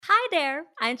there,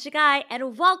 I'm Chikai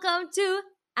and welcome to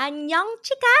Annyeong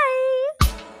Chikai!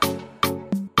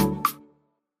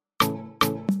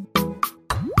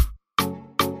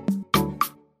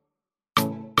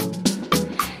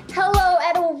 Hello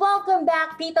and welcome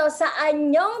back dito sa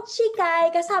Annyeong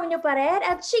Chikai. Kasama niyo pa rin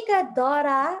at Chika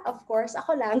Dora. Of course,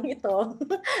 ako lang ito.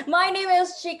 My name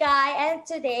is Chikai and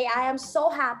today I am so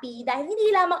happy dahil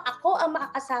hindi lamang ako ang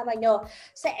makakasama nyo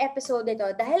sa episode nito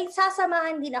dahil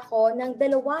sasamahan din ako ng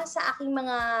dalawa sa aking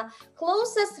mga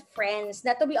closest friends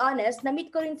na to be honest, na-meet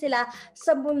ko rin sila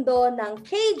sa mundo ng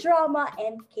K-drama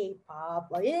and K-pop.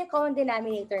 O, yun yung common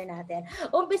denominator natin.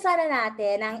 Umpisa na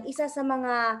natin ang isa sa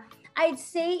mga I'd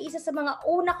say, isa sa mga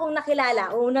unang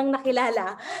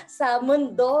nakilala sa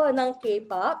mundo ng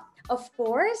K-pop. Of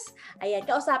course, ayan,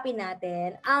 kausapin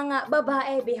natin ang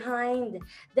babae behind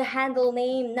the handle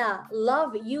name na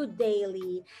Love You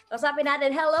Daily. Kausapin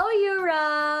natin, hello Yura!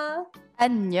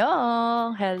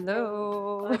 Annyeong! Hello!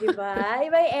 O, diba?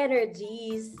 Iba yung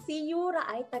energies. Si Yura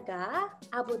ay taga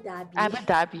Abu Dhabi. Abu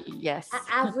Dhabi, yes.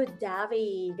 Abu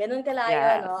Dhabi. Ganun kalayo,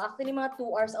 Yes. no? Actually, mga 2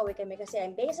 hours away kami kasi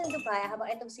I'm based in Dubai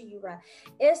habang itong si Yura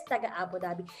is taga Abu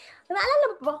Dhabi.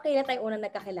 Naalala mo ba kung kailan tayo unang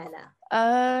nagkakilala?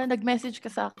 Nag-message ka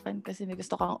sa akin kasi may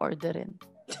gusto kang orderin.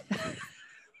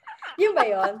 Yun ba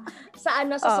yun? Sa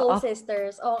sa Soul Oo.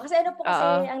 Sisters. Kasi ano po kasi,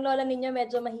 Oo. ang lola ninyo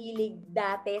medyo mahilig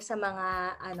dati sa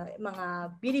mga, mga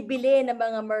bili-bili na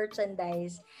mga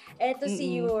merchandise. Ito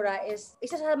si Yura is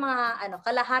isa sa mga,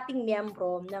 kalahating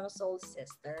miyembro ng Soul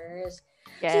Sisters.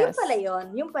 Yes. So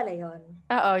yun pala yun.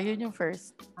 Oo, yun yung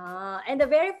first. And the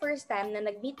very first time na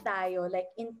nag-meet tayo, like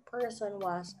in person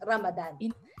was Ramadan.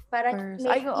 Parang First.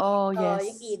 Ay, oo, yes.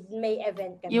 Yung Eid, may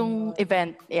event kami. Yung nun.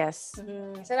 event, yes.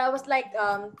 So that was like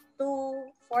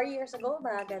 4 years ago,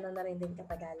 ba? Ganun na rin din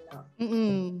katagal, no?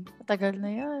 Matagal na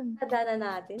yun. Tanda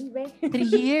na natin, be. 3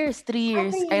 years. 3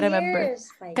 years. I remember.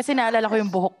 Kasi naalala ko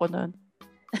yung buhok ko nun.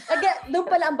 Doon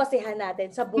pala ang basihan natin,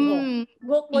 sa buhok.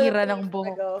 Buhok mo Ira yung ng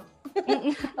buhok.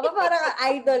 Aba, parang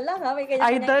idol lang, ha? May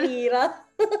kanya-kanyang ira.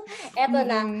 Eto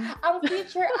na. Ang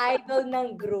future idol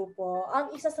ng grupo,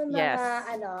 ang isa sa mga, Yes.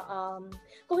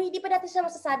 kung hindi pa natin siya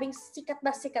masasabing sikat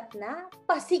na,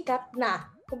 pasikat na.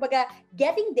 Kumbaga,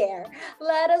 getting there.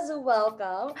 Let us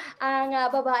welcome ang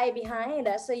babae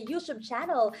behind sa YouTube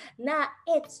channel na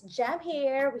It's Jam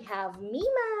here. We have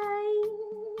Mimay.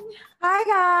 Hi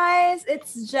guys!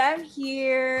 It's Jem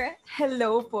here.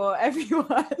 Hello po,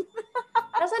 everyone.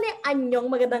 Nasaan yung anyong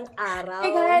magandang araw?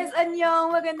 Hey guys,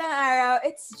 annyeong, magandang araw.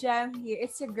 It's Jem here.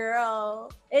 It's your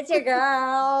girl. It's your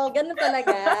girl. Ganun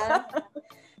talaga.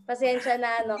 Pasensya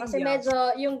na, no? Kasi medyo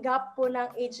yung gap po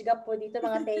ng age gap po dito,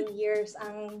 mga 10 years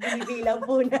ang binibilang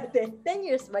po natin. 10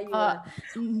 years ba yun?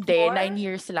 Hindi, 9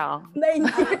 years lang. 9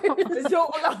 years.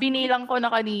 Joke lang. Binilang ko na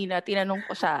kanina, tinanong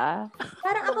ko siya.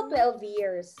 Parang ako 12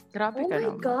 years. Grabe Oh ka my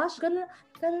naman. gosh,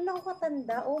 ganun ako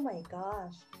katanda. Oh my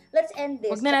gosh. Let's end this.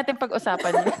 Huwag na natin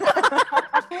pag-usapan yun.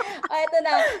 Ito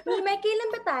na. May kailan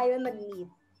ba tayo nag-meet?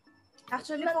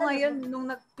 Actually po ngayon,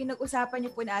 nung pinag-usapan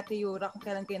niyo po ni Ate Yura kung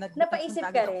kailan kayo Napaisip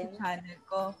ka rin? Sa channel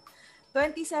ko.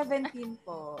 2017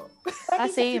 po.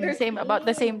 Same. About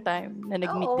the same time na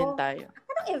nag-meet Oo. din tayo.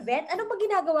 Anong event? Ano ba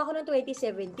ginagawa ko noong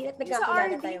 2017 at Yung sa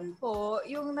nagkakilala tayo? Arvin po,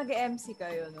 yung nag-MC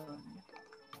kayo noon.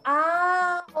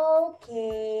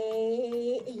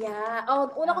 Okay. Yeah.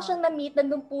 Una ko siyang na-meet,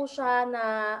 nandun po siya na,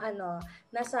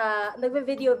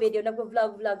 nagve-video,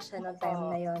 nagvo-vlog siya noong time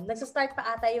na yon. Nagsa-start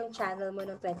pa ata yung channel mo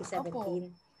noong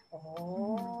 2017.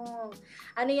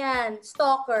 Ano yan?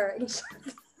 Stalker.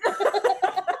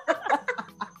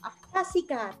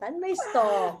 Kasikatan? May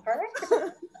stalker?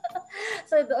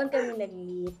 So, doon kami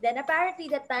nag-meet. Then,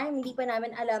 apparently, that time, hindi pa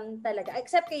namin alam talaga.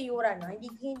 Except kay Yura, no?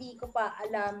 Hindi ko pa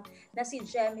alam na si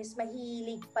Jem is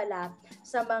mahilig pala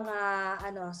sa mga,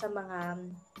 sa mga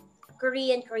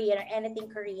Korean or anything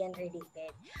Korean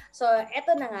related. So,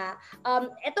 eto na nga.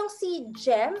 Etong si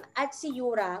Jem at si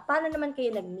Yura, paano naman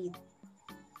kayo nag-meet?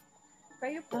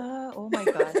 Kayo po. Oh my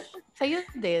gosh. Sa'yo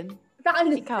din.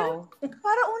 Ikaw.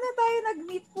 Para una tayo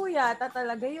nag-meet po yata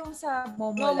talaga yung sa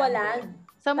Momoland.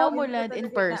 Sa Momoland in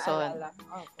person.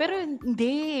 Pero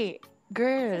hindi.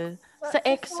 Girl. Sa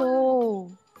EXO.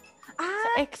 Sa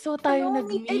EXO tayo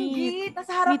nag-meet. Meet and greet.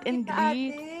 Nasa harap Meet and kita,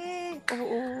 greet. ate.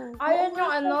 Oo. Ayun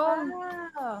yung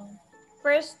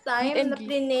first time Meet and na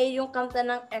plinay yung kanta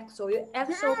ng EXO. Yung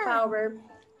EXO Power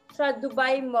sa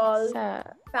Dubai Mall Sa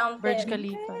Fountain. Burj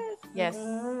Khalifa. Yes.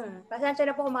 Pasensya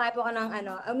na po kumakain po ka ng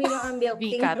uminom ang milk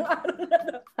tea. Vicat.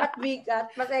 At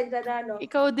Vicat. Pasensya na, no?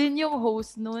 Ikaw din yung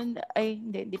host nun. Ay,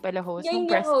 hindi pala host. Yan Nung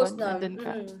yung press host con, nun. nandun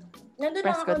ka. Nandun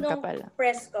lang ako Presscon ka nung pala.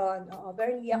 presscon. Oo,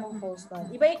 pero hindi ako host nun.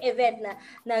 Iba yung event na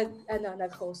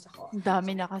nag-host ako. Ang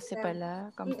dami na kasi pala.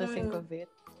 Come to think of it.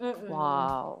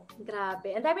 Wow.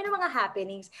 Grabe. Ang dami ng mga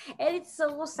happenings. And it's so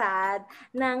sad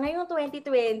na ngayong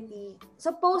 2020,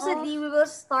 supposedly we will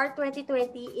start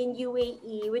 2020 in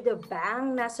UAE with a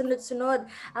bang na sunod-sunod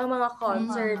ang mga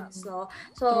concerts, no?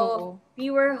 So, True.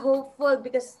 we were hopeful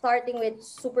because starting with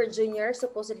Super Junior,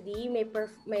 supposedly may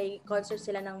concert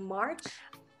sila ng March.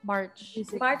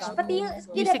 Pati yung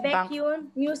kinebek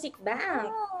yun, Music Bank.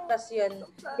 Tapos yun,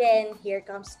 then here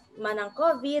comes manang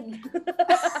COVID.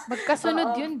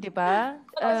 Magkasunod yun, di ba?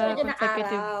 Magkasunod yun na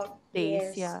Consecutive araw.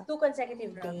 days, Yes, yeah. 2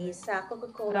 consecutive days sa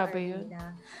Coca-Cola Grabe yun.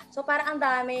 Arena. So parang ang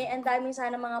daming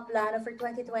sana mga plano for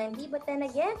 2020. But then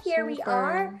again, here we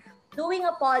are doing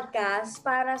a podcast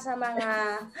para sa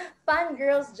mga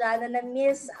fangirls dyan na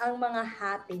na-miss ang mga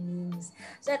happenings.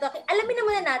 So ito, alamin na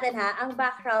muna natin ang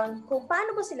background kung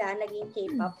paano ba sila naging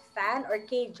K-pop fan or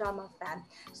K-drama fan.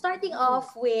 Starting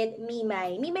off with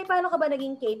Mimay. Mimay, paano ka ba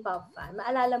naging K-pop fan?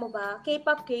 Maalala mo ba?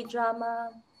 K-pop,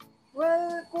 K-drama?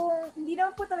 Well, kung hindi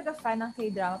naman po talaga fan ng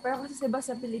K-drama, pero kasi diba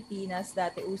sa Pilipinas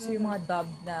dati uso yung mga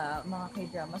dub na mga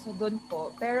K-drama. So doon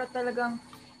po. Pero talagang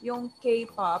yung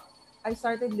K-pop, I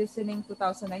started listening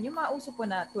 2009. Yung mga uso po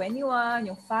na 21,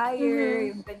 yung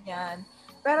Fire, yung ganyan.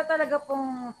 Pero talaga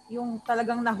pong, yung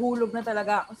talagang nahulog na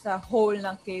talaga ako sa whole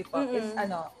ng K-pop is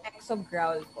EXO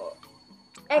Growl po.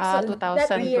 EXO,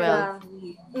 2012.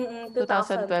 2012.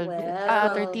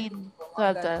 13.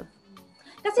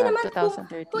 12. Kasi naman kung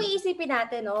 2013. iisipin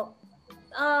natin,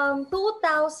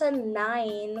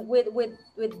 2009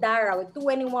 with Dara, with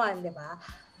 21, di ba?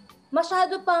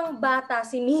 Masyado pang bata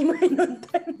si Mimay noon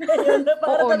time na yun.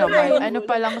 Oo naman. Ano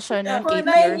pa lang siya noon?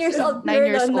 9 years old.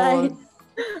 9 years old.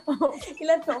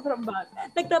 Ilan sobrang bata?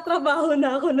 Nagtatrabaho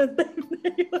na ako noon time na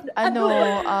yun.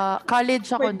 College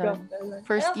ako noon.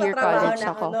 First year college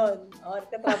ako.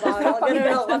 Nagtatrabaho na ako.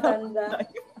 Ganun ako katanda.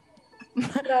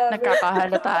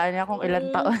 Nagkakahalataan niya kung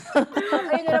ilang taon.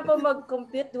 Ayun na lang po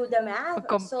mag-compute, do the math.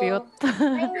 Mag-compute. So,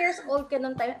 9 years old ka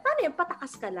nung time. Paano yun?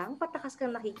 Patakas ka lang? Patakas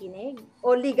kang nakikinig?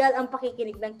 O legal ang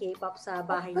pakikinig ng K-pop sa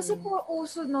bahay Kasi niyo? po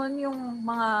uso nun yung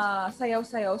mga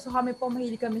sayaw-sayaw. So kami po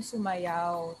mahilig kami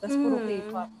sumayaw. Tapos puro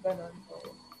K-pop, ganun po.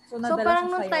 So parang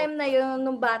nung time na yun,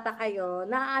 nung bata kayo,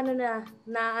 naano na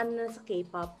sa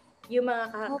K-pop? Yung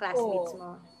mga classmates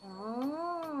mo?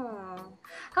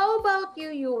 How about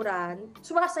you, Yuran?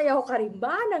 Sumasayaw ka rin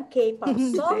ba ng K-pop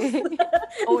songs?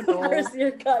 Oh no. First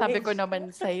year college. Sabi ko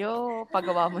naman sa'yo,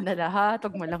 pagawa mo na lahat,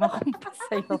 huwag mo lang akong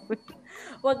pasayaw.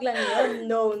 Wag lang yun.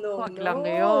 No. Wag lang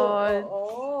yun.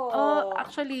 Oo.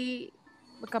 Actually,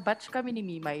 magka-batch kami ni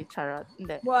Mimay, charot.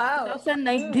 Hindi. Wow.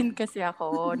 2009 din kasi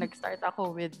ako. Nag-start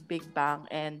ako with Big Bang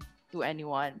and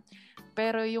 2NE1.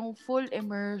 Pero yung full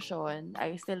immersion,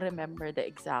 I still remember the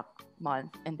exact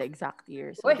month and the exact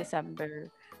year. So, December.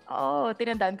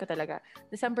 Tinandaan ko talaga.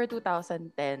 December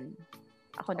 2010,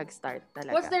 ako nag-start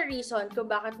talaga. What's the reason kung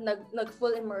bakit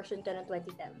nag-full immersion ka ng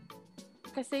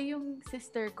 2010? Kasi yung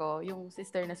sister ko, yung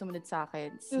sister na sumunod sa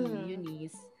akin, si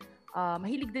Eunice,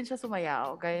 mahilig din siya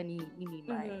sumayaw, gaya ni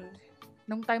Mimay.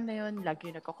 Nung time na yun, lagi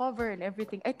yung nagko-cover and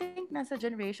everything. I think nasa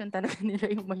generation talaga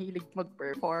nila yung mahilig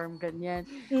mag-perform, ganyan.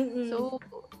 So,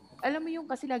 alam mo yung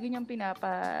kasi lagi niyang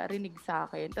pinaparinig sa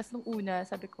akin. Tapos nung una,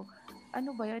 sabi ko,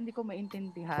 ano ba yan? Hindi ko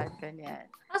maintindihan, ganyan.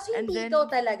 Kasi hindi ikaw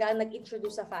talaga ang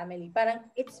nag-introduce sa family. Parang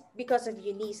it's because of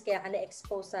Eunice, kaya ka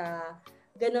na-expose sa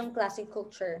ganong klaseng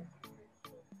culture.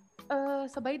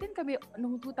 Sabay din kami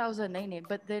nung 2009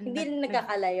 but then... Hindi rin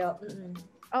nagkakalayo.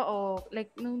 Oo,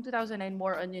 like nung 2009,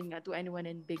 more on yun nga, 2NE1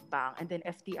 and Big Bang, and then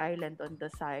FT Island on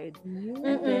the side.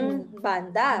 And then,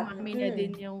 banda.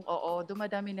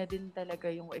 Dumadami na din talaga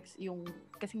yung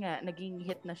kasi nga, naging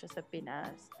hit na siya sa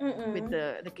Pinas with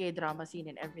the K-drama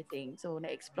scene and everything. So,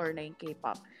 na-explore na yung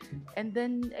K-pop. And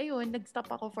then, ayun,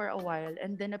 nag-stop ako for a while,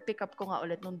 and then na-pick up ko nga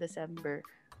ulit nung December,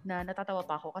 na natatawa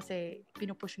pa ako kasi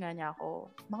pinupush nga niya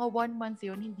ako. Mga 1 month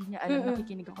yun, hindi niya alam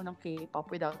nakikinig ako ng K-pop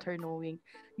without her knowing.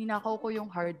 Ninakaw ko yung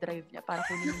hard drive niya para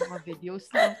kunin yung mga videos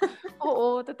na.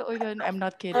 Oo, totoo yun. I'm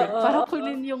not kidding. Para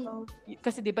kunin yung,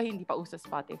 kasi di ba hindi pa uso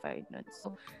Spotify nun.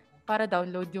 So, para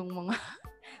download yung mga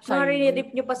mga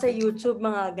rinirip niyo pa sa YouTube,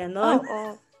 mga ganon.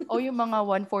 O yung mga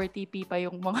 140p pa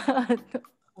yung mga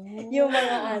yung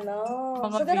mga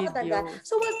mga so, videos.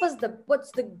 So, what's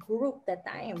the group that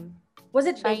time? Was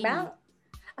it Big Bang?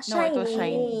 No, it was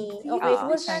Shiny. Okay, it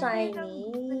was Shiny.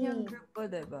 Yung group ko,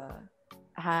 diba?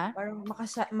 Ha? Parang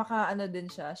din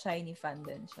siya, Shiny fan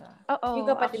din siya. Oo, yung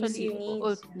kapatid actually, si Eunice.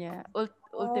 ult niya.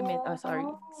 Ultimate,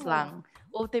 slang.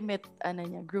 Ultimate,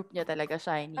 group niya talaga,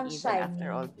 Shiny, Ang even Shiny.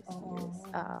 after all these years.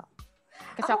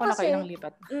 Kasi ako nakailang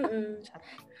lipat.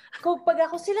 Kapag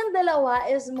ako silang dalawa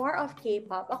is more of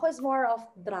K-pop, ako is more of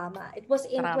drama. It was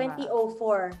in 2004.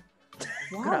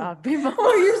 Wow. Grabe mo.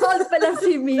 4 years old pa lang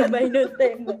si Mimay noong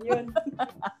time na yun.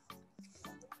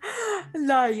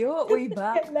 Layo, way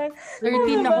back.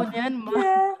 13 ako niyan, ma.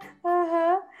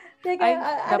 Teka, ay,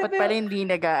 dapat pala hindi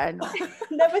nag-ano.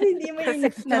 Dapat hindi mo yun.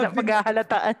 Kasi na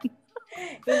maghahalataan.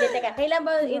 Hindi, teka. Kailan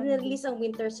ba in-release ang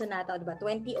Winter Sonata? Diba?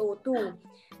 2002.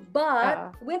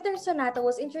 But, Winter Sonata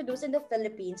was introduced in the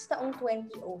Philippines taong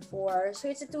 2004. So,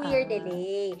 it's a 2-year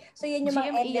delay. So, yun yung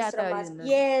mga endless romance.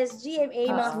 Yes,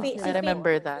 GMA. I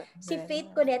remember that. Si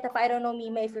Faith Cuneta pa. I don't know,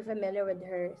 Mima, if you're familiar with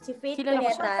her. Si Faith Kilala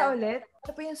Cuneta. Kilala mo siya ulit?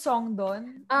 Ano pa yung song doon?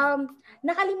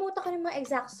 Nakalimutan ko ng mga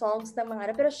exact songs ng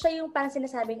mga pero siya yung parang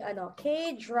sinasabing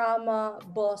K-drama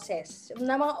bosses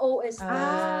na mga OST.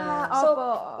 So,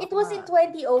 it was in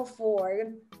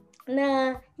 2004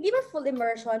 na hindi ba full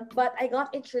immersion, but I got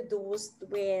introduced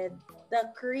with the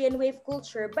Korean wave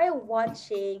culture by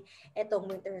watching etong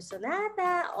Winter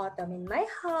Sonata, Autumn in My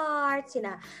Heart,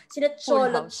 sina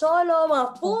Cholo, mga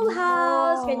Full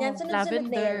House, ganyan, sunod-sunod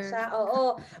na yan siya.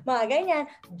 Oo, mga ganyan.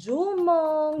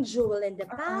 Jumong, Jewel in the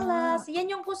Palace.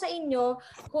 Yan yung ko sa inyo,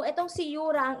 kung etong si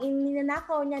Yura, ang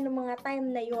ininanakaw niya ng mga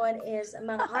time na yon is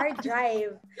mga hard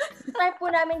drive. Type po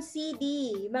namin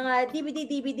CD, mga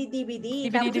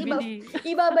DVD. Tapos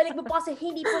ibabalik mo po kasi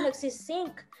hindi po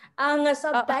nagsisync ang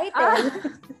subtitle.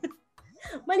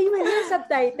 Mali-mali yung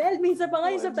subtitle. Minsan pa nga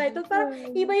yung subtitle, parang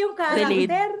iba yung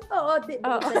character.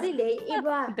 Delay.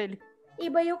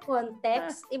 Iba yung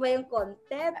context, iba yung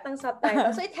content ng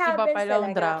subtitle. So, it happens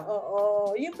talaga.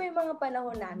 Yun pa yung mga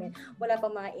panahon namin. Wala pa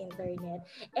mga internet.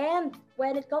 And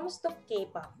when it comes to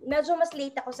K-pop, medyo mas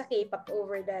late ako sa K-pop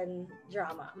over than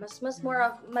drama. Mas more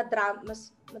of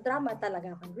madrama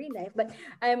talaga ako in real life. But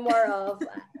I'm more of,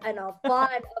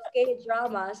 fan of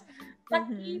K-dramas. Sa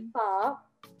K-pop,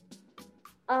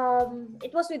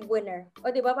 it was with Winner.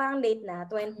 O, di ba? Parang late na.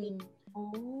 20.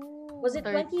 Was it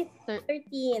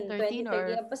 2013?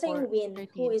 2013. Basta yung Win.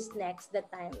 13. Who is next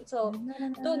that time? So,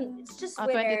 dun, it's just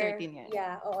Winner. 2013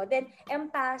 yeah. Then,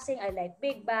 passing, I like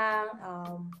Big Bang,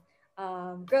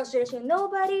 Girls' Generation,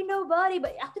 Nobody.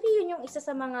 But actually, yun yung isa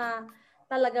sa mga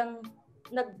talagang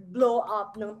nag-blow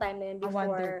up nung time na yun before.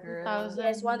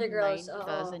 Wonder Girls.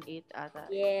 2008 ata.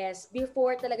 Yes,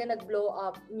 before talaga nag-blow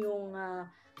up yung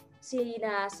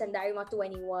sina Sandari, mga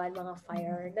 21, mga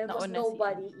Fire. There was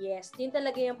Nobody. Yes, yun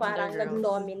talaga yung parang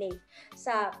nag-dominate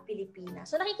sa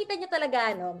Pilipinas. So nakikita niyo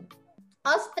talaga,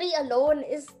 us three alone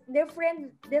is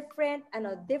different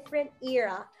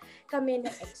era kami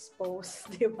na-expose,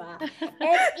 di ba?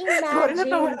 And imagine,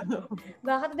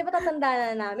 bakit, di ba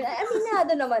tatanda na namin?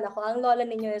 Aminado naman ako, ang lola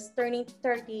ninyo is turning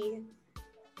 30.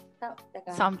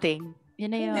 Something.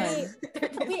 Yun na yun.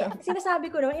 Sinasabi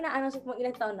ko naman, ina-announce mo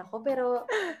ilang taon ako, pero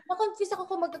na-confuse ako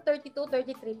kung magta-32,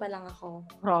 33 pa lang ako.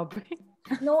 Robert.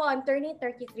 No, I'm turning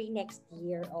 33 next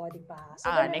year. O, di ba?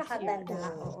 So, next nakatanda.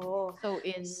 year. Oo. So,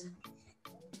 in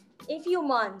few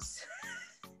months.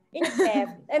 In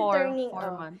Feb, I'm turning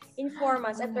 4 months. In 4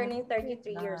 months, I'm turning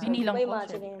 33 years old. Binilang ko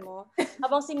Imagine mo.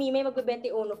 Habang si Mime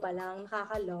magbe-21 pa lang,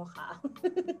 nakakaloka.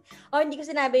 Hindi ko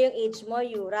sinabi yung age mo,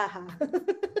 Yura, ha?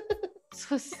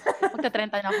 Sus,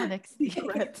 magta-30 na ako next year.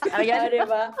 Ayan,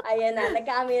 diba? Ayan na,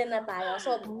 nagka-amin na tayo.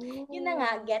 So, yun na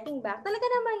nga, getting back. Talaga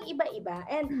namang iba-iba.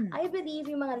 And I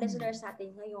believe yung mga listeners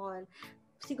natin ngayon,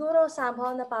 siguro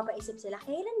somehow napapaisip sila,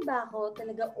 kailan ba ako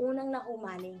talaga unang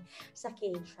nahumaling sa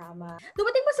K-drama?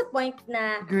 Dumating ba sa point na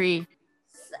Agree.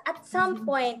 At some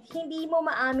point, hindi mo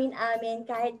maamin-amin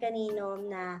kahit kanino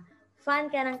na fan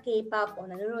ka ng K-pop o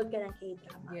nanonood ka ng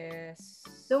K-drama? Yes.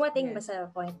 Dumating ba sa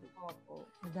point? Opo.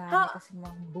 Madami kasi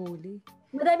mga bully.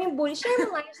 Madaming bully. Share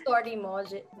mo nga yung story mo,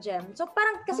 Jem. So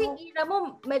parang kasi ira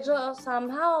mo medyo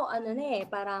somehow,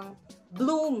 parang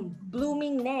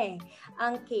blooming na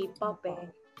ang K-pop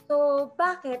So,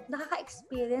 bakit?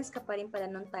 Nakaka-experience ka pa rin pala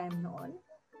nung time noon?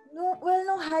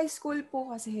 Nung high school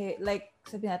po kasi, like,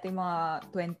 sabi natin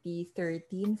mga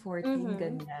 2013, 14,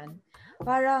 ganyan.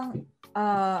 Parang,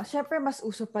 syempre mas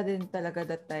uso pa din talaga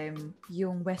that time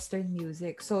yung Western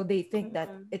music. So, they think that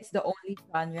it's the only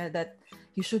genre that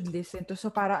you should listen to.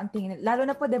 So, parang ang tingin, lalo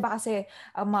na po, diba kasi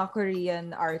ang mga Korean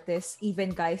artists,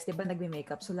 even guys, diba,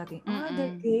 nagme-makeup. So, laging,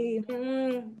 they're gay.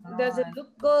 Does it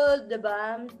look good,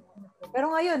 diba?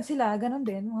 Pero ngayon, sila, ganun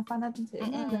din. Mga fan natin sila.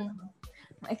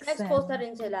 Exposed na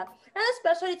rin sila. And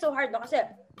especially, it's so hard, no? Kasi,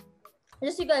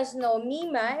 just so you guys know,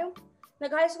 Mima,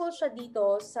 nag-high school siya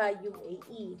dito sa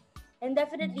UAE. And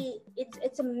definitely,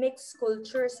 it's a mixed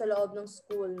culture sa loob ng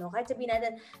school, no? Kahit sabihin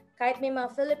natin, kahit may mga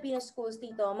Filipino schools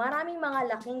dito, maraming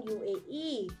mga laking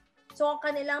UAE. So, So, ang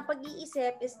kanilang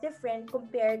pag-iisip is different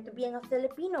compared to being a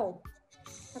Filipino.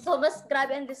 So, mas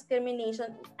grabe ang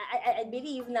discrimination. I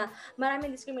believe na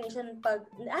maraming discrimination pag,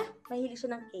 mahilig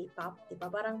siya ng K-pop. Diba?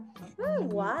 Parang,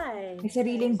 why? May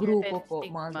sariling grupo po.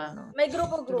 Mga may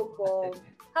grupo-grupo.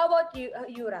 How about you,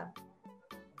 Yura?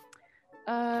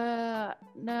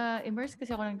 Na-immerse kasi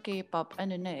ako ng K-pop,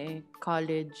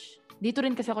 college. Dito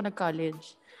rin kasi ako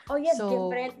nag-college. Oh yes, so,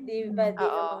 different, diba, din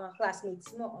ang mga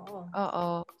classmates mo.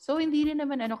 Oo. So, hindi rin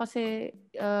naman kasi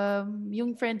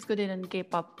yung friends ko din ng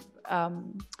K-pop,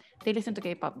 they listen to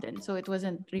K-pop din. So, it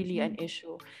wasn't really an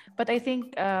issue. But I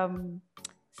think,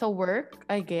 sa work,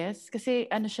 I guess, kasi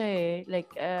siya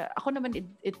like, ako naman,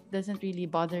 it doesn't really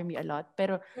bother me a lot.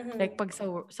 Pero, like, pag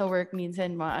sa work,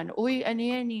 minsan, uy,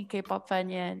 yan, K-pop fan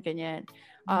yan, ganyan.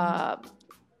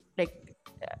 Like,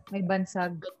 may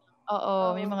bansag.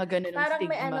 Oo, may mga ganun parang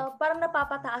stigma. May parang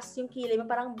napapataas yung kilay mo,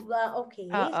 parang okay.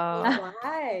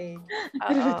 Why?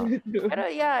 Pero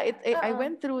yeah, I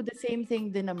went through the same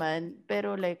thing din naman,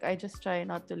 pero like I just try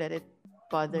not to let it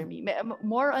bother me.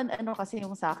 More on kasi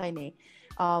yung sa akin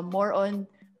more on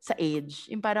sa age.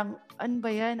 Yung parang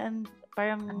ba yan?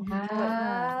 Parang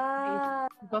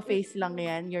face lang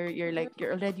yan. You're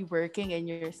already working and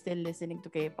you're still listening to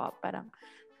K-pop. Parang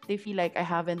they feel like I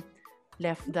haven't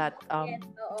left that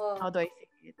how do I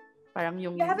say it? Parang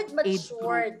yung you haven't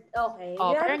matured. Okay.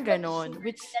 Oh, parang ganon.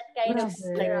 Which that kind of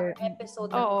like episode.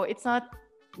 It's not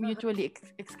mutually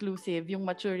exclusive yung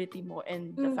maturity mo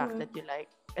and the fact that you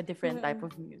like a different type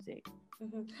of music.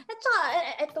 At saka,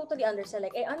 I totally understand.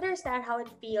 Like, I understand how it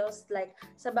feels like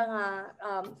sa mga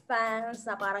fans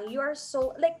na parang you are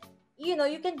so, like, you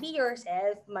can be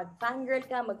yourself, mag-fangirl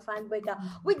ka, mag-fanboy ka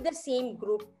with the same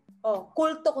group.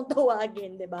 Kulto kung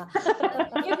tawagin, di ba?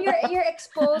 If you're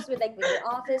exposed with your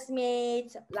office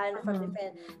mates, lalo from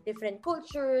different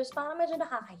cultures, parang medyo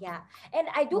nakakaya. And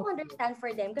I do understand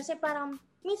for them kasi parang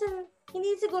minsan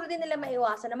hindi siguro din nila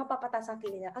maiwasan na mapapatas ang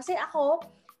kilay nila. Kasi ako,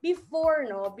 before,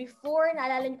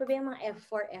 naalala niyo pa ba yung mga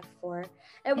F4?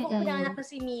 Ewan ko pinanganak na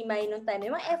si Mimay nung time.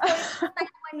 Yung mga F4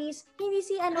 Taiwanese, hindi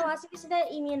sila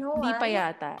Imi and Ho. Hindi pa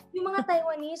yata. Yung mga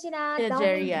Taiwanese, sina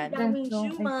Dao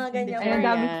Mingshu, mga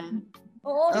ganyan.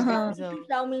 Oo, sina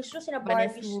Dao Mingshu, sina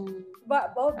Barbie.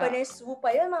 Vanessa Wu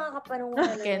pa yun, mga kapanungan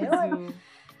na yun.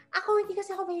 Ako, hindi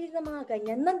kasi ako mahilig ng mga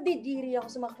ganyan. Nandidiri ako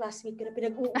sa mga classmate ko na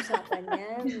pinag-uusapan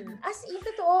yan. As in,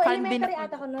 totoo, elementary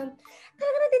ata ko nun.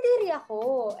 Talaga nandidiri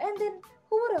ako. And then,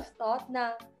 who would have thought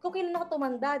na kung kailan ako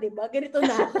tumanda, di ba? Ganito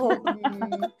na ako.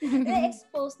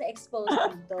 Na-expose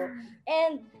dito.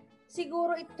 And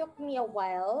siguro it took me a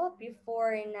while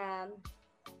before na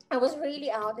I was really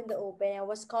out in the open. I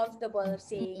was comfortable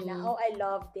saying na, I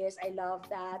love this, I love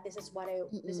that. This is what I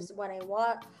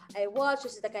want. I watch.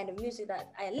 This is the kind of music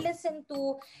that I listen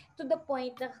to the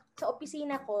point na sa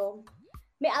opisina ko,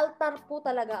 may altar po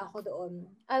talaga ako doon.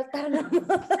 Altar na.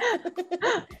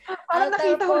 Parang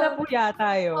nakita ko na po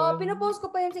yata yun. Pinopost ko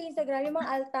pa yun sa Instagram, yung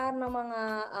mga altar ng mga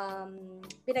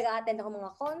pinag-a-attend ako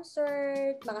mga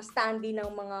concert, mga standee ng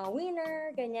mga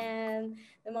winner, ganyan,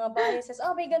 ng mga biases.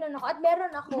 May ganun ako. At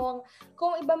meron akong,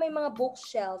 kung iba may mga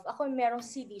bookshelf, ako merong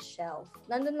CD shelf.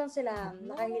 Nandun lang sila,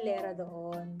 nakahilera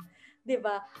doon.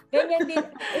 Diba? Ganyan din.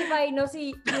 If I know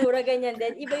si Yura, ganyan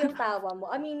din. Iba yung tawa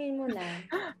mo. Aminin mo na.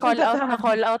 Call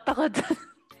out ako doon.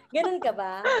 Ganun ka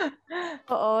ba?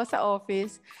 Oo, sa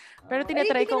office. Pero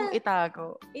tinatry kong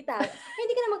itago. Hindi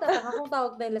ka na magtataka kung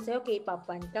tawag nila sa'yo, K-pop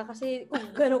fan ka. Kasi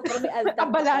kung gano'n ka, may altar.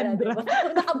 Nakabalandra.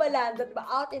 Nakabalandra. Diba?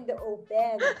 Out in the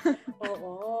open.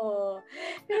 Oo.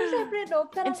 Pero syempre,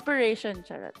 inspiration,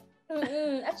 charot.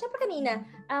 At syempre kanina,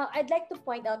 I'd like to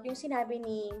point out yung sinabi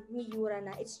ni Yura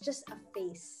na it's just a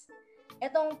phase.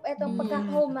 Etong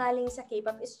pagkakahumaling sa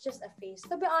K-pop is just a phase.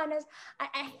 To be honest,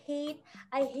 I hate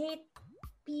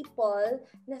people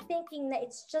na thinking na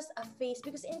it's just a phase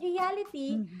because in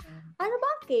reality, ano ba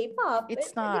ang K-pop?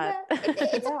 It's not. Diba?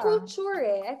 It's a culture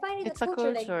I find it it's a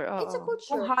culture. It's a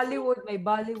culture. Kung Hollywood, may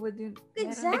Bollywood yun.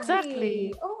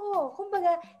 Exactly. Oo.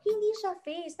 Kumbaga, hindi siya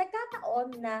phase.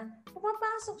 Nagkataon na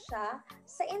pumapasok siya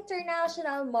sa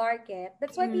international market.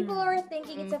 That's why people are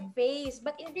thinking it's a phase.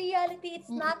 But in reality,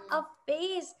 it's not a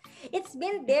phase. It's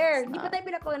been there. Hindi pa tayo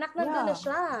pinapanganak, nandun na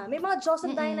siya. May mga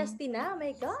Joseon Dynasty na.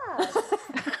 My God.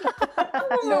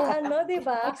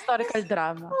 Diba? Historical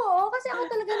drama. Oo, kasi ako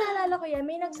talaga naalala ko yan.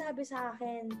 May nagsabi sa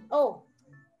akin,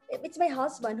 it's my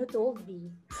husband who told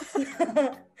me.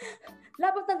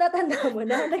 Labot tanda mo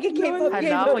na, nag-K-pop game.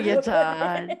 Hala ko yan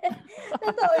dyan.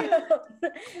 Totoo yun.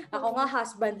 Ako nga,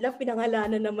 husband lang,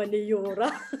 pinangalanan naman ni Yura.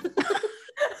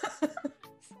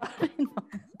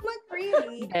 But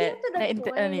really, to the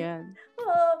point. Ano yan?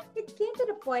 It came to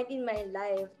the point in my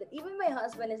life that even my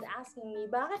husband is asking me,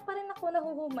 bakit pa rin ako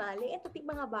nahuhumali? Ito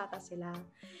mga bata sila.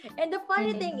 And the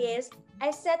funny thing is, I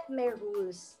set my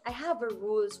rules. I have a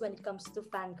rules when it comes to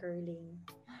fangirling.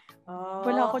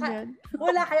 Wala ko niyan.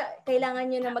 Wala kayo. Kailangan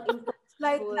nyo na mag-improve.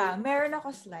 Slight lang. Meron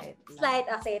ako slight. Slight.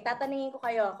 Kasi tatanungin ko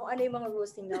kayo kung ano yung mga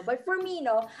rules ninyo. But for me,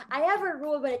 I have a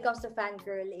rule when it comes to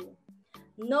fangirling.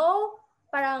 No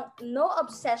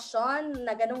obsession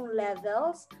na ganong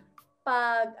levels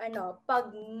pag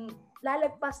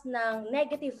lalagpas ng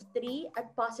 -3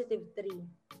 at +3.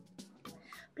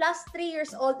 Plus 3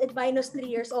 years old and minus 3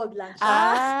 years old lang siya.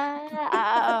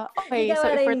 Okay.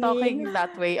 So if we're talking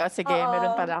that way, sige,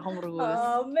 meron pala akong rules.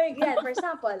 For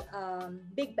example,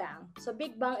 Big Bang. So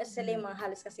Big Bang is sila yung mga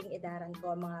halos kasing edaran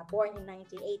ko, mga born in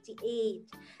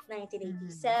 1988,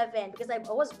 1987, because I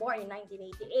was born in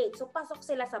 1988. So pasok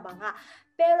sila sa banga.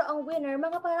 Pero ang winner,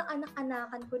 mga parang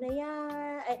anak-anakan ko na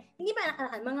yan. Hindi pa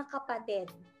anak-anakan, mga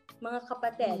kapatid.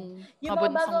 Yung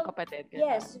mga bagong kapatid.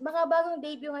 Yes, mga bagong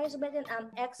debut ngayon sabihin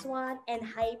X1 and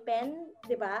Hypen,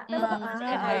 'di ba?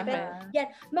 Hypen. Yan,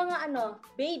 mga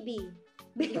baby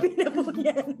na po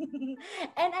yan.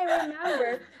 And I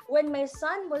remember when my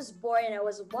son was born and I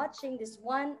was watching this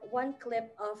one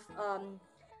clip of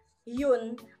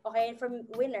Yun, okay, from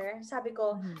Winner, sabi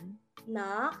ko,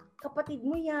 kapatid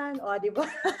mo yan. O, di ba?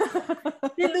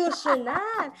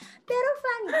 Delusional. Pero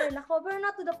fangirl ako, pero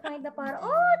not to the point na parang,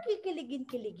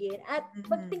 kikiligin. At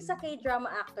pagting sa K-drama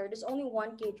actor, there's only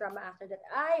one K-drama actor that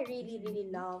I really, really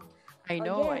love. I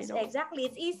know. Exactly.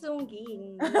 It's Lee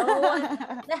Seung-gi.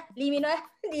 Limi na,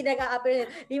 hindi nag-a-appear.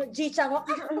 Ji-chang,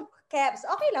 Kebs.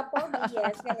 Okay lang po.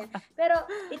 Yes, ganyan. Pero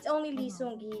it's only Lee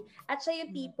Seung-gi. At siya yung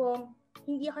tipong,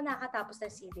 hindi ako nakatapos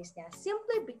ng series niya.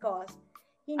 Simply because,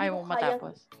 ayaw mo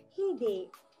matapos?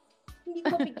 Hindi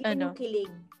ko mapigilan yung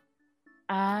kilig.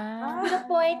 To the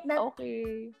point na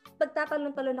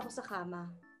pagtatalon-talon ako sa kama.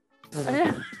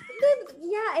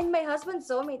 Yeah, and my husband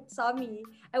saw me.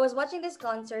 I was watching this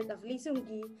concert of Lee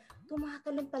Seung-gi.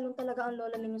 Tumatalon-talon talaga ang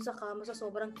lola ninyo sa kama sa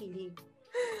sobrang kilig.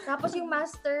 Tapos yung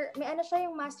master, may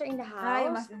yung master in the house.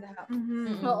 Yung master in the house.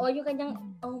 Oo, yung kanyang,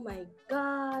 oh my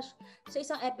gosh. Sa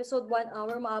isang episode, 1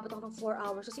 hour, maabot ako ng 4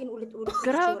 hours. Kasi inulit-ulit.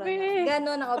 Grabe!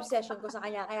 Ganon ang obsession ko sa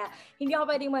kanya. Kaya hindi ako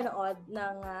pwedeng manood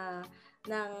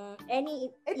ng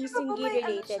any Lee Seung-gi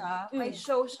related. May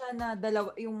show siya na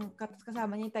dalawa, yung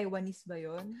kasama niya yung Taiwanese ba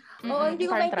yun? Oo, hindi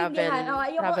ko maintindihan.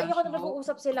 Ayoko na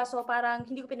nag-uusap sila, so parang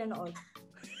hindi ko pinanood.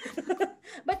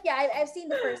 But yeah, I've seen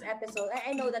the first episode.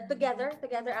 I know that together at the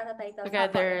title.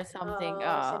 Together something.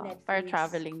 Para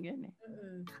traveling yun eh.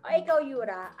 Ikaw,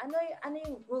 Yura, ano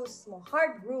yung rules mo?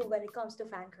 Hard rule when it comes to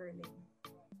fangirling.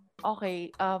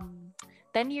 Okay.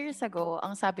 10 years ago,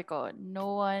 ang sabi ko,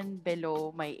 no one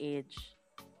below my age.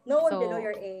 No one below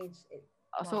your age.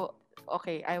 So,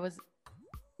 okay, I was,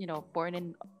 born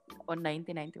on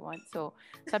 1991. So,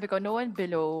 sabi ko, no one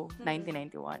below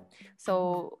 1991.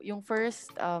 So, yung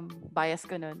first bias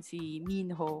ko nun, si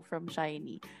Minho from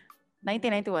SHINee.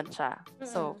 1991 siya.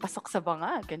 So, pasok sa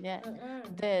banga, ganyan.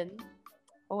 Then,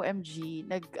 OMG,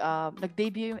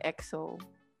 nag-debut yung EXO.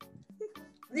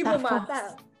 Di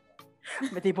bumata.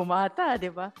 Di bumata, di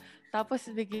ba? Tapos,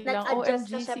 biglang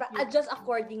OMG. Adjust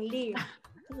accordingly.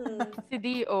 Si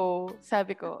D.O.,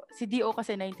 sabi ko, si D.O.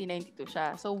 kasi 1992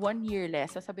 siya. So, 1 year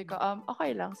less. So, sabi ko,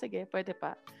 okay lang, sige, pwede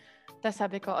pa. Tapos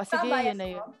sabi ko, sige, yun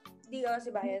na yun. D.O. si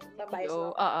Bias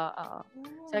mo?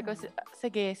 Sabi ko,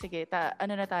 sige,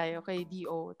 ano na tayo kay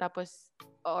D.O. Tapos,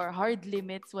 or hard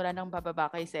limits, wala nang bababa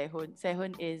kay Sehun.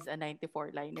 Sehun is a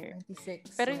 94 liner.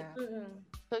 96. Pero,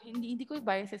 so, hindi ko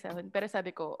bias si Sehun. Pero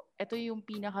sabi ko, ito yung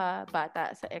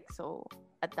pinaka-bata sa EXO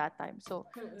at that time. So,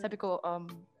 sabi ko,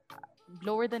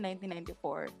 lower than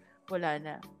 1994, wala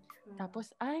na.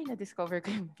 Tapos, na-discover ko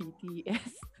yung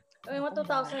BTS. May mga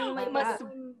 2000 yung may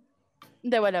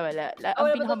Hindi, wala. Ang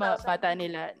pinaka-bata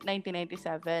nila,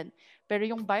 1997. Pero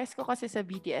yung bias ko kasi sa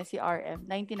BTS, si RM,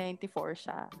 1994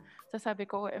 siya. So sabi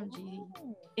ko, OMG,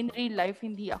 in real life,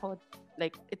 hindi ako,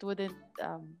 like, it wouldn't,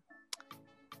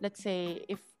 let's say,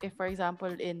 if for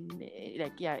example, in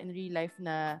real life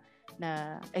na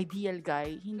ideal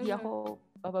guy, hindi ako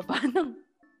bababa ng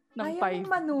 5. Ayaw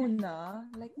mo manuna?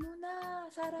 Like, Nuna,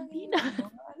 sarang hindi na.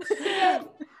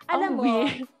 Alam mo,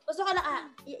 gusto ka lang,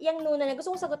 yung Nuna na,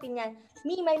 gusto kong sagutin yan,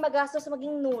 may magastos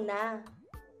maging Nuna.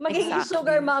 Magiging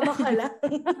sugar mama ka lang.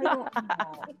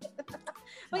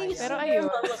 Magiging sugar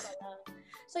mama ka lang.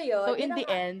 So, yun. So, in the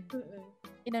end,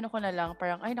 inano ko na lang,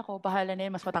 parang, bahala na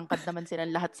yun, mas matangkad naman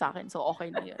silang lahat sa akin, so okay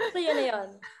na yun. So, yun na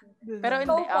yun. Pero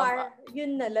so far,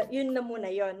 yun na muna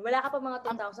yun. Wala ka pa mga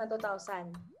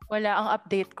 2000. Wala ang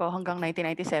update ko hanggang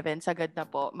 1997. Sagad na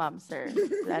po, ma'am, sir.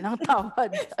 Wala nang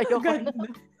tawad. Ayoko na.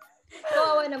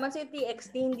 Kawawa naman si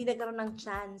TXT, hindi nagkaroon ng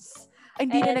chance. Ay,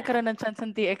 hindi na nagkaroon ng chance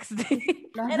ng TXT.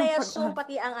 And I assume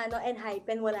pati ang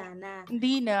Enhypen wala na.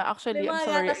 Hindi na. Actually, I'm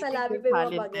sorry. May mga gata sa labi pa yung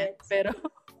mga bagets. Pero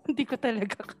hindi ko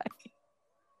talaga kaya.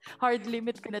 Hard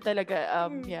limit ko na talaga,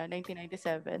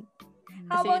 1997.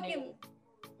 How about you?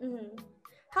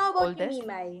 How about you,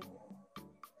 Mimay?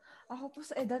 Ako po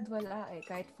sa edad wala eh.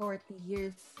 Kahit 40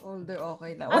 years older,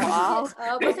 okay lang. Wow.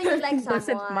 Basta you like someone.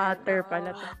 Doesn't matter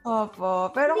pala. Opo.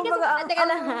 Pero kung baga... Teka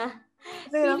lang ha.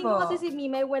 Feeling ko kasi si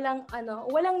Mimay walang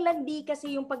landi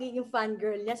kasi yung pagiging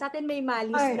fangirl niya. Sa atin may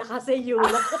malis na kasi yun.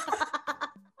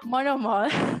 Manaman.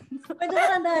 Medyo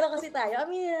matanda na kasi tayo.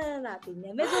 Aminin na natin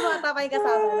yan. Medyo bata pa yung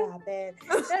kasama natin.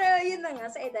 Pero yun na nga,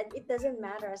 sa edad, it doesn't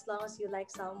matter as long as you like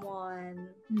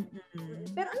someone.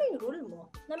 Pero ano yung rule mo?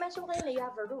 Na-mention ko kayo na you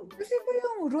have a rule. Kasi po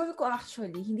yung rule ko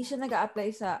actually, hindi siya nag-a-apply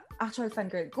sa actual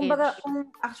fangirl. Kumbaga, kung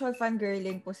actual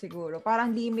fangirling po siguro,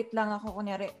 parang limit lang ako,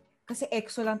 kunyari, kasi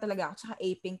EXO lang talaga ako, tsaka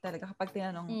A-Pink talaga kapag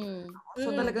tinanong ako. So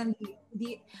talagang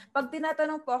hindi, pag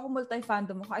tinatanong po ako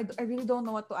multi-fandom ako, I really don't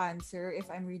know what to answer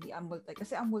if I'm really a multi.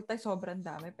 Kasi ang multi sobrang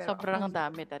dami. Pero sobrang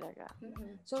dami talaga.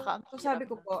 So sabi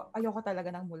ko po, ayoko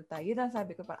talaga ng multi. Yun ang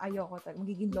sabi ko, ayoko talaga.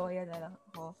 Magiging loyal na lang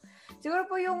ako. Siguro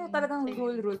po yung talagang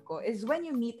rule ko is when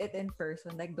you meet it in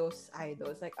person, like those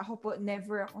idols. Like ako po,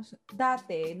 never ako,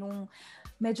 dati, nung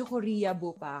medyo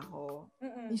Koreabo pa ako,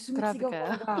 yung sumisigaw po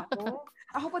ako.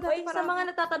 Ako po dati sa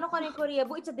mga natatanong ko ni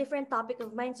Koreabo, it's a different topic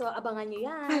of mine, so abangan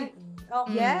nyo yan.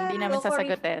 Okay. Hindi namin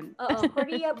sasagutin.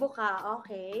 Koreabo ka,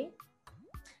 okay.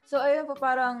 So, ayun po,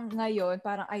 parang ngayon,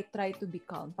 parang I try to be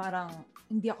calm. Parang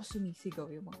hindi ako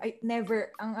sumisigaw yung mga, never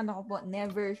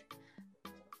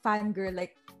fangirl,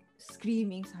 like,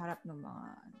 screaming sa harap ng mga,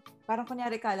 parang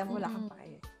kunyari ka alam, wala kang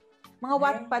pakiya. Mga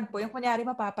Wattpad po, yung kunyari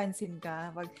mapapansin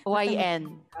ka.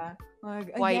 YN.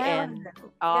 YN.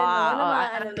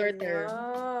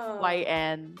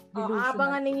 YN.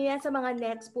 Abangan ninyo yan sa mga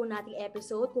next po nating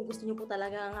episode kung gusto nyo po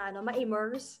talaga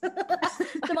ma-immerse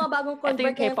sa mga bagong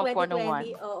convert ngayong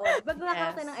 2020.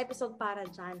 Magkakaroon tayo ng episode para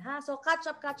dyan. Ha? So, catch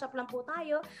up lang po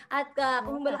tayo. At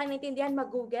kung wala kayong naintindihan,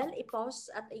 mag-google, i-pause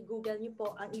at i-google nyo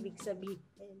po ang ibig sabihin.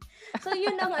 So,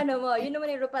 yun ang yun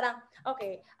naman yung parang,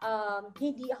 okay,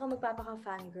 hindi ako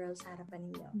magpapaka-fangirl sa harapan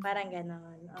ninyo. Parang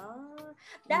gano'n.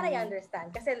 That I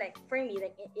understand. Kasi like, for me,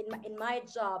 like, in my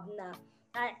job na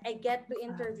I get to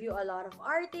interview a lot of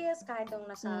artists kahit nung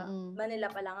nasa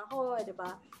Manila pa lang ako, di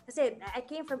ba? Kasi I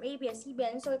came from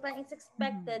ABS-CBN, so it's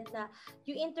expected na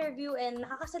you interview and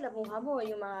nakakasalamuha mo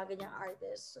yung mga ganyang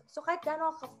artists. So kahit gano'n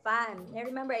ako ka-fan. I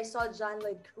remember I saw John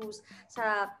Lloyd Cruz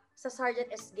sa Sergeant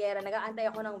Esguerra.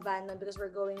 Nag-aantay ako ng van nun because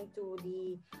we're going to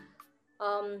the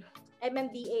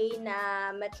MMDA na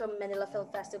Metro Manila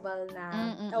Film Festival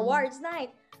na awards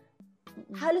night.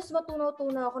 Halos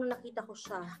matunaw-tunaw ako nung nakita ko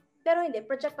siya. Pero hindi,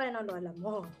 project pa rin ang lola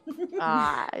mo.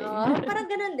 Parang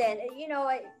ganun din. You know,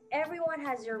 everyone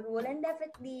has your rule and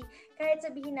definitely, kahit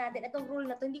sabihin natin, itong rule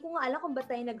na to, hindi ko nga alam kung ba't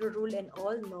tayo nag-rule and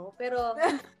all, no? Pero,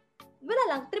 wala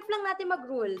lang, trip lang natin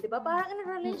mag-rule, di ba? Parang in a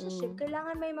relationship,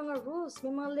 kailangan may mga rules,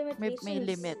 may mga limitations. May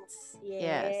limits.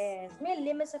 Yes. May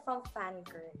limits of ang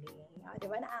fangirling. Di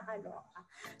ba? Nakakaloka.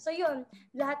 So yun,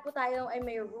 lahat po tayo ay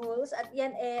may rules. At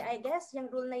yan, I guess, yung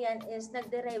rule na yan is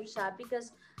nag-derive siya because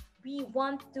we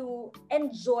want to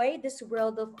enjoy this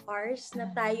world of ours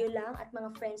na tayo lang at mga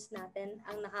friends natin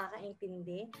ang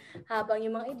nakakaintindi. Habang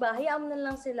yung mga iba, hayaan mo na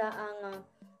lang sila ang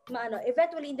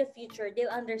eventually in the future,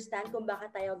 they'll understand kung bakit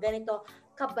tayo ganito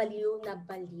kabaliw na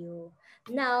baliw.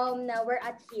 Now we're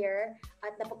at here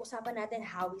at napag-usapan natin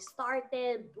how we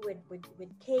started with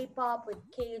K-pop, with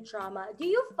K-drama. Do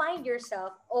you find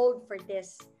yourself old for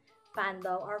this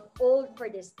fandom or old for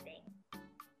this thing?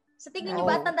 Sa tingin niyo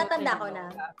ba, tanda-tanda ko na?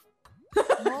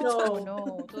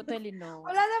 No, totally no.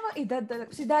 Wala namang edad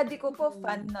talaga. Si daddy ko po,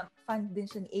 fan din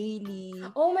siya ni Ailey.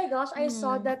 Oh my gosh, I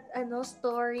saw that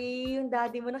story. Yung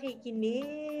daddy mo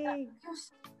nakikinig.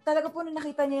 Talaga po nung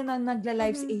nakita niya na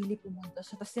nagla-live si Ailey, pumunta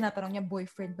siya. Tapos tinatanong niya,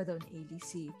 boyfriend ba daw ni Ailey?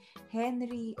 Si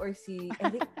Henry or si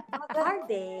Eric? Are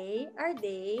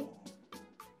they?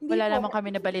 Wala naman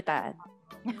kami nabalitaan.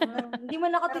 Hindi mo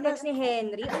nakatinext ni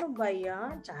Henry. Ano ba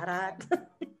yan? Charat.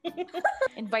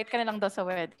 Invite ka na lang daw sa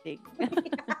wedding.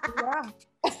 Yeah.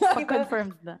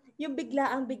 Pag-confirmed na. Yung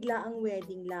biglaang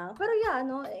wedding lang. Pero yeah,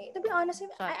 to be honest,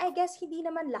 I guess hindi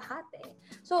naman lahat eh.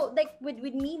 So like with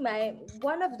me,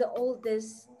 one of the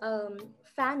oldest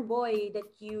fanboy that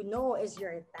you know is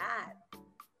your dad.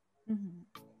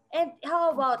 And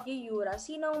how about you, Yura?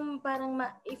 Sinong parang,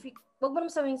 wag mo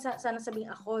naman sana sabing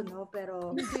ako, no?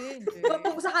 Pero, Hindi.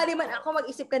 kung sakali man ako,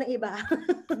 mag-isip ka ng iba.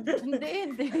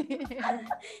 Hindi.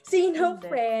 Sinong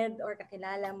Hindi. friend or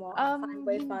kakilala mo,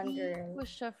 fanboy, fangirl? Hindi ko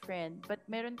siya friend, but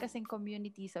meron kasing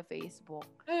community sa Facebook.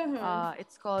 Mhm.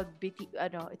 It's called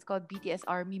BTS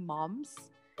Army Moms.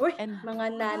 Uy, And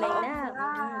mga nanay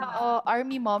na.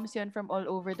 Army moms yun from all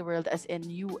over the world, as in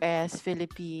US,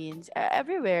 Philippines,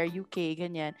 everywhere, UK,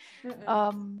 ganyan.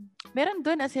 Meron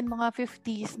dun as in mga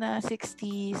 50s na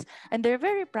 60s, and they're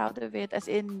very proud of it, as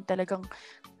in talagang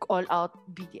all out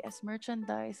BTS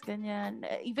merchandise, ganyan.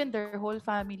 Even their whole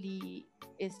family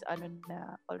is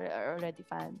already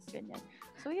fans, ganyan.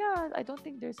 So yeah, I don't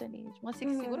think there's an age.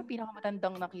 Mga 60, siguro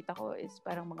pinakamatandang nakita ko is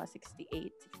parang mga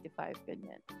 68, 65,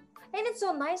 ganyan. And it's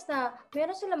so nice na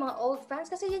meron sila mga old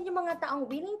fans kasi yan yung mga taong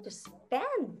willing to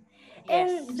spend. Yes. And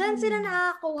dyan sila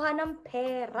nakakuha ng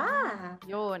pera.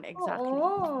 Yun, exactly.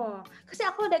 Oo. Kasi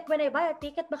ako, like, when I buy a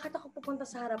ticket, bakit ako pupunta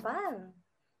sa harapan?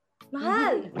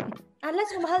 Mahal.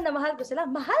 Unless kung mahal na mahal ko sila,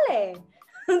 mahal eh.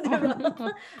 Diba?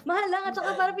 Mahal lang. At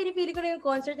saka parang pinipili ko na yung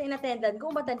concert na in-attendan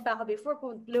ko. Umatend pa ako before.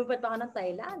 Lumipad pa ako ng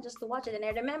Thailand just to watch it. And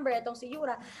I remember, itong si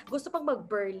Yura, gusto pang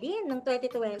mag-Berlin ng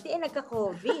 2020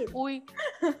 nagka-COVID. Uy,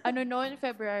 noon,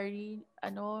 February,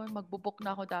 magbubook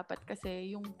na ako dapat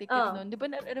kasi yung ticket noon, di ba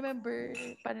remember,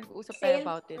 parang usap tayo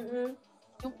about it.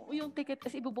 Yung ticket,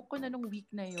 kasi ibubook ko na nung week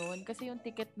na yun kasi yung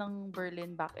ticket ng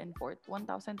Berlin back and forth,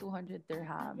 1,200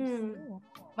 dirhams.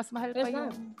 Mas mahal pa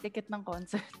yung ticket ng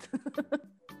concert.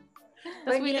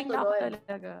 Tapos willing na ako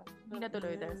talaga. Hindi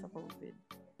natuloy dahil sa COVID.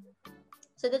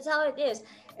 So that's how it is.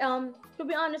 To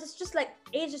be honest, it's just like,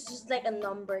 age is just like a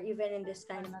number even in this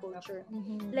kind of culture.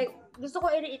 Like, gusto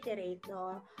ko i-reiterate,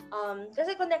 no?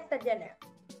 Kasi connected yan eh.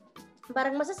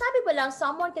 Parang masasabi ko lang,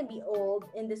 someone can be old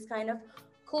in this kind of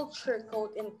culture,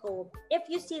 quote and quote, if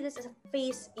you see this as a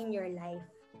phase in your life.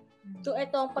 So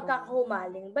itong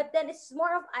pagkakahumaling. But then it's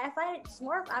more of, I find it's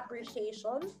more of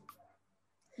appreciation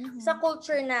sa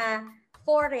culture na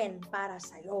foreign para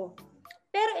sa'yo.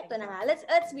 Pero ito na nga,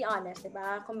 let's be honest,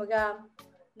 diba? Kumbaga,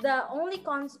 the only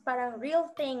parang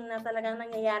real thing na talagang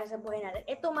nangyayari sa buhay natin,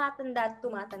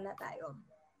 tumatanda tayo.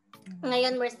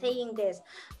 Ngayon, we're saying this,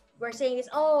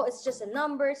 oh, it's just a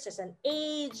number, it's just an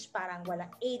age, parang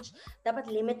walang age. Dapat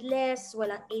limitless,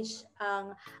 walang age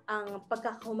ang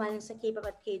pagkakahumaling sa K-pop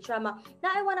at K-drama.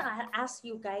 Now, I wanna ask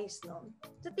you guys, no?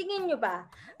 So, tingin nyo ba,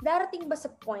 darating ba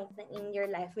sa point na in your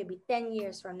life, maybe 10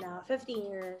 years from now, 15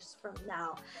 years from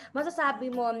now, masasabi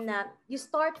mo na you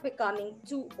start becoming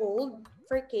too old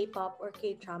for K-pop or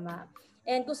K-drama?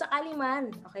 And kung sakali man,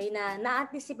 okay,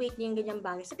 na-anticipate nyo yung ganyang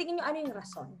bagay, sa tingin nyo, ano yung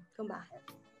rason kung bakit?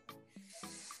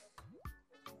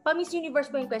 Pa-Miss Universe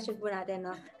po yung question po natin,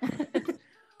 no?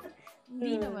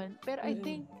 Hindi naman. Pero I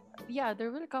think, yeah, there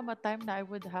will come a time na I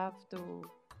would have to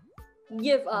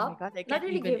give up. Oh my God, I can't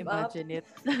even imagine it.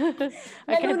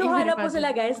 Naluluha na po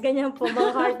sila, guys. Ganyan po,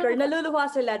 mga hardcore.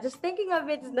 Naluluha sila. Just thinking of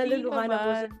it, naluluha na po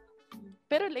sila.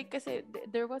 Pero like, kasi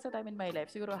there was a time in my life,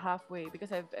 siguro halfway,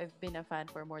 because I've been a fan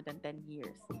for more than 10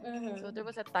 years. So there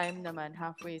was a time naman,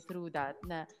 halfway through that,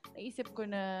 na naisip ko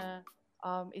na,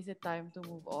 is it time to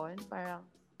move on? Parang,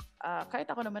 kahit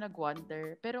ako naman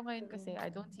nag-wonder. Pero ngayon kasi, I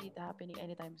don't see it happening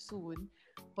anytime soon.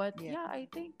 But yeah,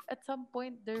 I think at some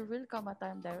point, there will come a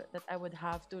time that I would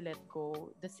have to let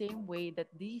go the same way that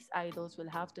these idols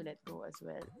will have to let go as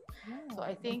well. So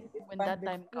I think when that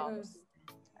time comes,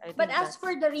 but as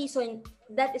for the reason,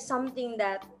 that is something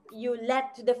that you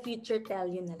let the future tell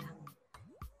you na lang.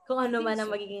 Kung ano man ang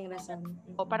magiging rason.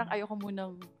 O parang ayoko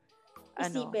munang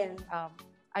isipin.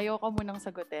 Ayoko munang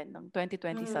sagutin ng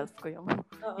 2020 self ko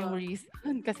yung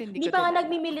reason. Kasi hindi pa nga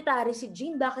nagmi-military si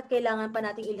Jean. Bakit kailangan pa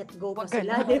nating i-let go pa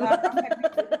sila, di ba?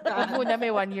 Muna may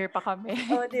 1 year pa kami.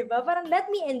 Di ba? Parang let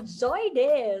me enjoy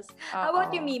this. How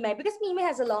about you, Mimay? Because Mimay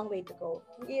has a long way to go.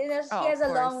 She has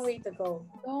a long way to go.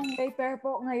 Okay, pero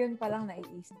po ngayon pa lang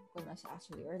naiisip ko na siya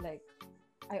actually. Or like,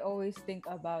 I always think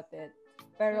about it.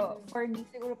 Pero for me,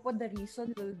 siguro po the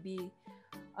reason will be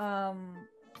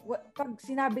pag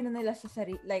sinabi na nila sa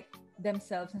like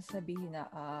themselves na sabihin na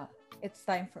it's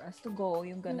time for us to go,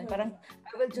 yung ganun. Parang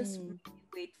I will just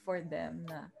wait for them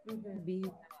na sabihin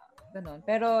na ganun.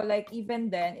 Pero like even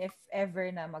then, if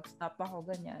ever na mag-stop ako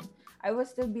ganyan, I will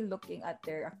still be looking at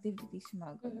their activities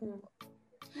mga ganun.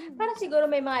 Parang siguro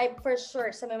may mga, for sure,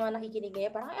 sa may mga nakikinig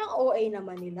ngayon, parang, ang OA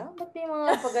naman nila. Ba't may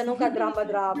mga pag ganun ka,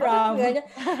 drama-drama?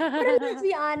 Pero let's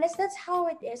be honest, that's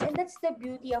how it is. And that's the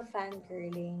beauty of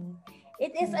fangirling.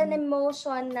 It is an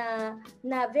emotion na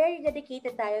very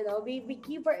dedicated tayo, no? We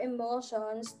give our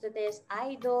emotions to these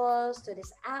idols, to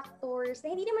these actors, na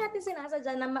hindi naman natin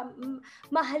sinasadya na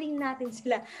mahalin natin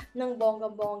sila ng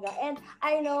bongga-bongga. And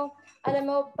I know, alam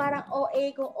mo, parang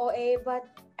OA kung OA, but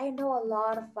I know a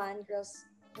lot of fangirls,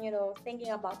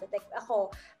 thinking about it. Like ako,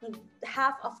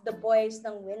 half of the boys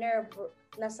ng Winner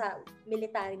nasa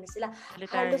military na sila.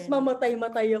 Halos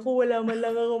mamatay-matay ako. Wala man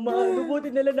lang ako buti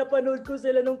nila napanood ko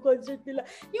sila nung concert nila.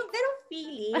 Yung ganong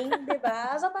feeling, di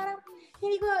ba? So parang,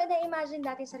 hindi ko na-imagine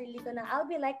dati sarili ko na I'll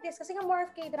be like this. Kasi nga more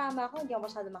of K-drama ako. Hindi ako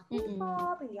masyado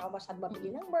mag-K-pop. Hindi ako masyado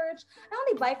mabili ng merch. I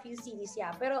only buy few CDs,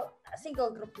 yeah. Pero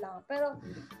single group lang. Pero,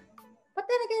 but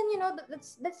then again,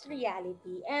 that's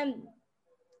reality. And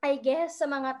I guess sa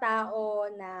mga tao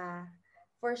na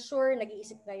for sure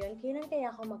nag-iisip ngayon, kailan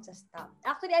kaya ako magsa-stop?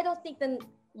 Actually, I don't think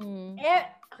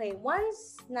okay,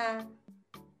 once na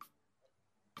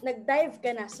nag-dive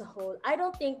ka na sa hole, I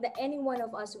don't think that any one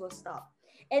of us will stop.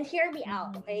 And hear me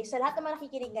out, okay? Sa lahat naman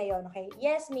nakikinig ngayon, okay?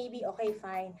 Yes, maybe, okay,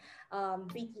 fine.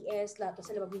 BTS, lahat na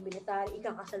sila mag-militar,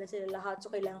 ikakasal na sila lahat,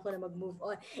 so kailangan ko na mag-move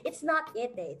on. It's not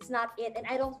it eh. It's not it. And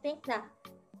I don't think na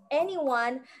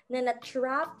anyone na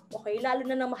na-trap, okay, lalo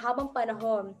na ng mahabang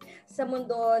panahon sa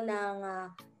mundo ng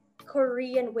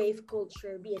Korean wave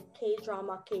culture, be it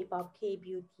K-drama, K-pop,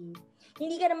 K-beauty,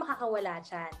 hindi ka na makakawala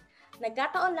dyan.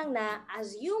 Nagkataon lang na,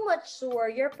 as you mature,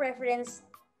 your preference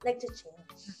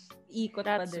nag-change. Ikot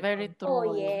pa din. That's very true.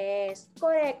 Oh, yes.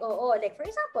 Correct. Oo. Like, for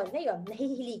example, ngayon,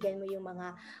 nahihiligan mo yung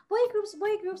mga boy groups,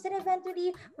 and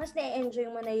eventually, mas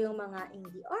na-enjoy mo na yung mga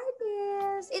indie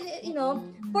artists.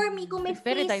 For me, kung may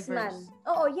face man.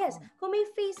 Oo, yes. Kung may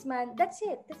face man, that's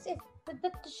it. That's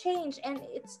change. And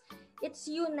it's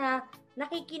you na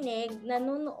nakikinig,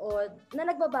 nanonood, na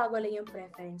nagbabago lang yung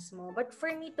preference mo. But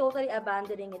for me, totally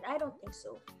abandoning it, I don't think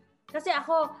so. Kasi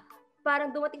ako,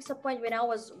 parang dumating sa point when I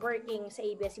was working sa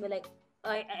ABS-CBN, like,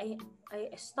 I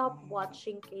stopped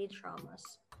watching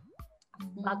K-dramas.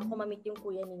 Bago ko ma-meet yung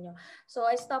kuya ninyo. So,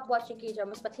 I stopped watching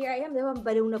K-dramas. But here I am, diba,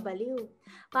 baliw na baliw.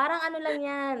 Parang ano lang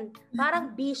yan,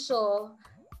 parang bisyo.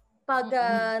 Pag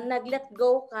nag-let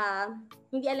go ka,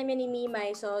 hindi alam yan ni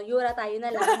Mimay, so Yura tayo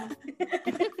na lang.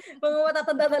 Mga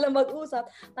matatanda na lang mag-usap.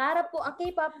 Para po, ang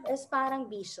K-pop is parang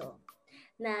bisyo.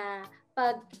 Na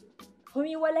pag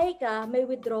humiwalay ka, may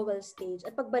withdrawal stage.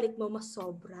 At pagbalik mo, mas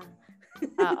sobra.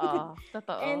 Oo,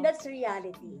 totoo. And that's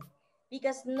reality.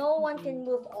 Because no one can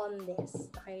move on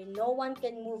this. Okay? No one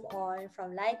can move on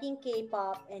from liking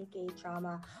K-pop and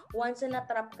K-drama. Once na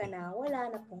natrap ka na,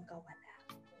 wala na pong kawala.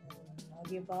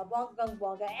 Diba?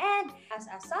 Bonggang-bongga. And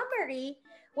as a summary,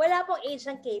 wala pong age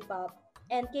ng K-pop.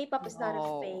 And K-pop is not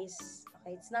a phase.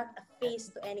 Okay? It's not a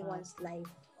phase to anyone's life.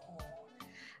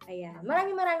 Ayan.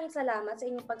 Maraming salamat sa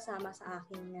inyong pagsama sa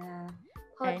aking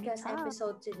podcast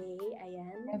episode today.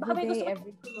 Ayan. Baka may gusto ko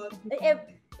promote.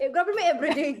 Grabe may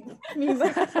everyday. Mima.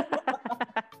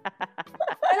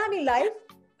 Maraming live?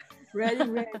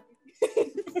 Ready.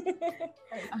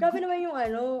 Grabe naman yung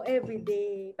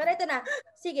everyday. Pero ito na.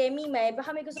 Sige, Mima, baka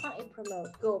may gusto kang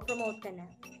i-promote. Go, promote ka na.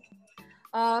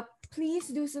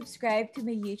 Please do subscribe to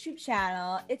my YouTube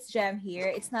channel. It's Jem here.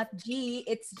 It's not G,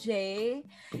 it's J.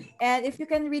 And if you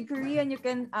can read Korean, you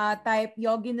can type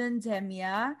Yoginan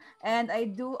Jemya. And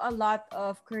I do a lot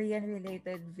of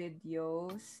Korean-related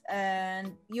videos.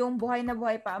 And yung buhay na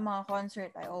buhay pa ang mga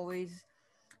concert, I always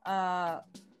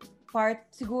part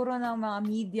siguro ng mga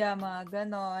media, mga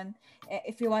ganon.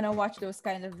 If you wanna watch those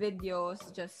kind of videos,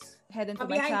 just head into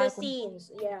my channel. Behind the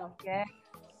scenes, yeah.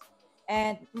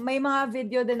 And may mga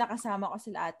video din nakasama ko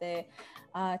sila ate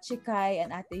Chikay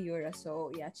and ate Yura.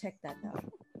 So, yeah, check that out.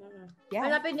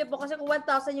 Yeah. Hanapin niyo po kasi kung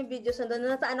 1,000 yung videos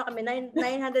nandun, nasa kami,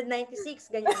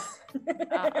 996, ganyan.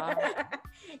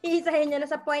 Iisahin niyo na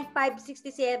sa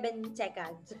 0.567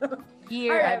 seconds.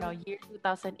 Year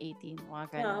 2018. Mga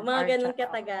ganun. Mga ganun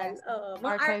katagal.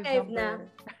 Mga archive na.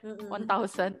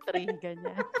 1,003,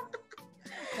 ganyan.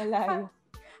 Malayo.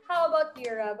 How about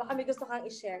Yura? Baka may gusto kang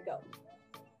i-share, go.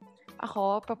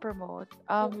 Ako, pa-promote.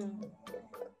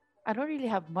 I don't really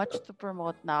have much to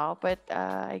promote now, but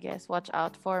I guess watch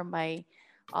out for my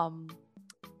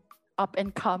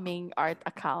up-and-coming art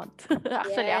account.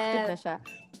 Actually, active na siya.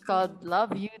 It's called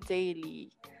Love You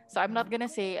Daily. So I'm not gonna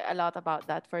say a lot about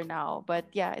that for now, but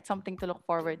yeah, it's something to look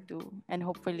forward to. And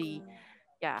hopefully,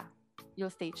 yeah, you'll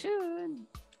stay tuned.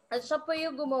 At siya po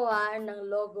yung gumawa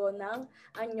ng logo ng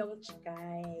Anyong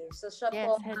Chikay. So siya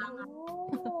po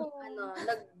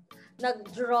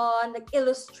nag-draw,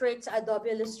 nag-illustrate sa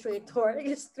Adobe Illustrator.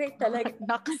 Illustrate talaga.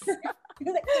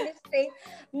 Nag-illustrate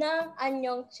ng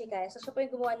Anyong Chikay. So, siya po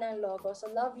yung gumawa ng logo. So,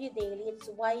 Love You Daily. It's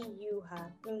YU, ha?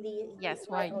 Hindi, yes,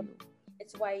 YU. It's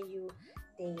YU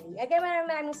Daily. Again,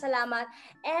 maraming salamat.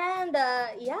 And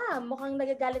mukhang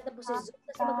nagagalit na po si Zoom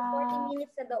kasi mag-40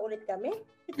 minutes na daw ulit kami.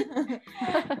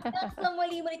 So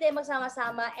muli tayo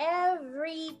magsama-sama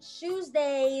every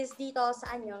Tuesdays dito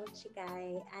sa Anyong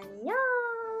Chikay.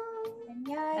 Annyeong!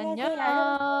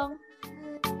 Annyeong!